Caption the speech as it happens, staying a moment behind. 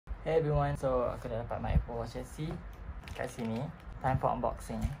Hey everyone, so aku dah dapat my Apple Watch SE kat sini. Time for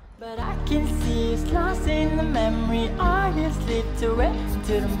unboxing. But I can see it's lost in the memory. Are you slipped away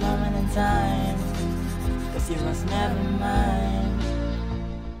to the moment in time? Cause you was never mine.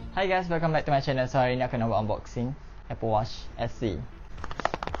 Hi guys, welcome back to my channel. So hari ni aku nak buat unboxing Apple Watch SE.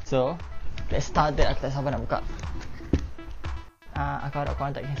 So, let's start it. Aku tak sabar nak buka. Aku harap korang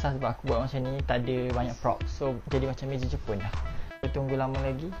tak kisah sebab aku buat macam ni tak ada banyak props. So, jadi macam meja Jepun dah. Tunggu lama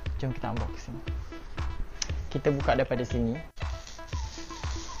lagi, jom kita unboxing. Kita buka daripada sini.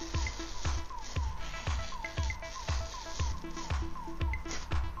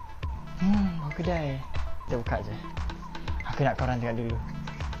 Kedai. Kita buka je. Aku nak korang tengok dulu.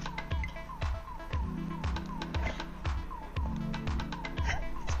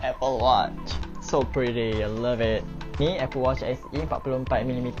 Apple Watch, so pretty, I love it. Ni Apple Watch SE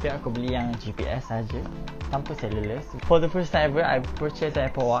 44mm. Aku beli yang GPS saja, tanpa cellular. For the first time ever, I purchased an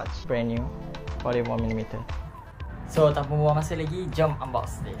Apple Watch brand new 44mm. So tanpa buang masa lagi, jom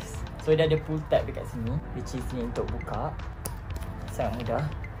unbox this. So dia ada pull tab dekat sini, which is ni untuk buka. Sangat mudah.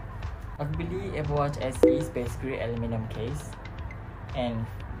 Aku beli Apple Watch SE Space Gray Aluminium Case and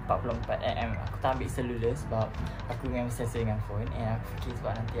 44mm. Aku tak ambil cellular sebab aku memang selesa dengan phone. And aku fikir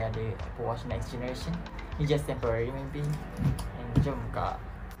sebab nanti ada Apple Watch next generation, ni just temporary maybe. And jom buka.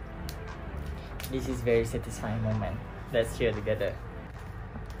 This is very satisfying moment. Let's share together.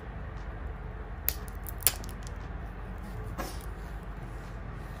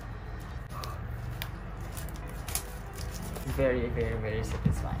 Very, very, very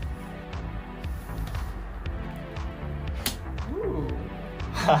satisfying. Ooh.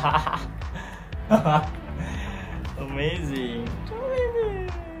 Amazing.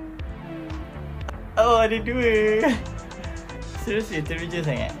 Oh, ada dua. Seriously, teruja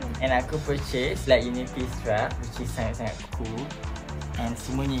sangat. And aku purchase like Unity strap, which is sangat-sangat cool. And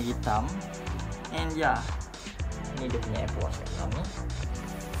semuanya hitam. And yeah, ni dia punya Apple Watch kat dalam ni.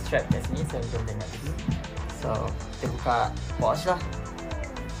 Strap kat sini, so jom tengok dulu. So, kita buka watch lah.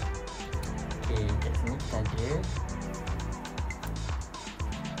 Okay, kat sini kita ada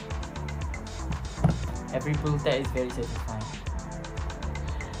every pull tab is very satisfying.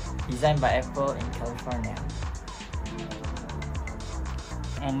 Designed by Apple in California.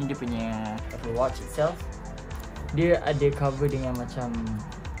 And ni dia punya Apple Watch itself. Dia ada cover dengan macam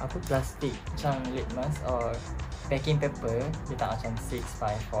apa, plastik macam litmus or packing paper. Dia tak macam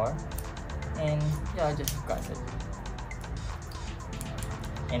 6x4. And yeah, just buka saja.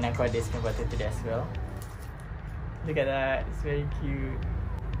 And aku ada screen protector today as well. Look at that, it's very cute.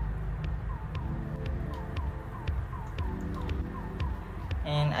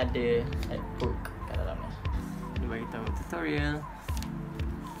 And ada like book kat dalam ni. Dia bagi tahu tutorial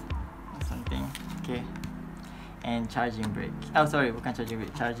or something. Okay. And charging brick. Oh sorry, bukan charging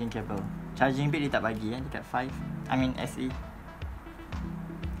brick, charging cable. Charging brick dia tak bagi dekat 5. I mean SE.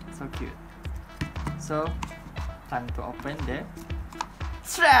 So cute. So, time to open the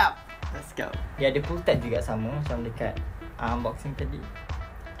strap. Let's go. Dia ada pull tab juga sama macam dekat unboxing tadi.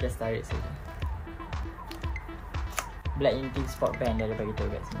 Just tarik saja. Black Unity Sport Band dia ada bagi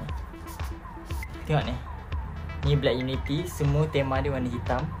tahu kat sini. Tengok ni. Ni Black Unity, semua tema dia warna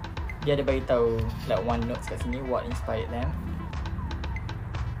hitam. Dia ada bagi tahu like one notes kat sini, what inspired them.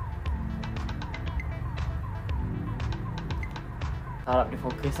 Harap dia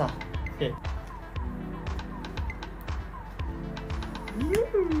fokus lah. Okay.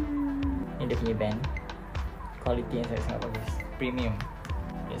 Ni dia punya band. Quality yang sangat-sangat bagus. Premium.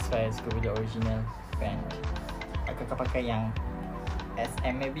 That's why aku beli original band. Aku akan pakai yang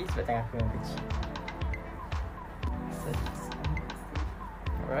SM maybe sebab tangan aku yang kecil.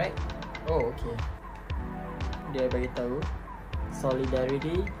 Alright. Oh okay. Dia bagi tahu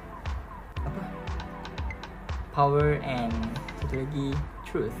solidarity, apa, power and satu lagi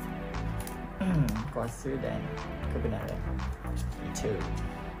truth. Kuasa dan kebenaran. Itu.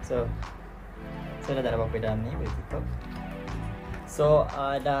 So dah tak ada apa-apa dalam ni, boleh tutup. So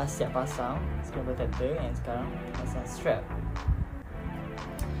dah siap pasang screen protector and sekarang pasang strap.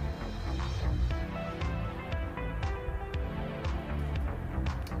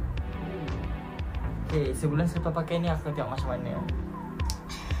 Okay, sebelum selepas pakai ni aku akan tengok macam mana.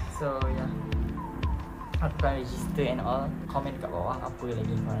 So yeah, aku akan register and all. Comment kat bawah apa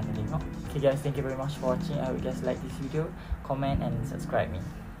lagi korang nak tengok. Okay guys, thank you very much for watching. I hope you guys like this video. Comment and subscribe me.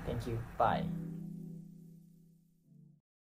 Thank you, bye.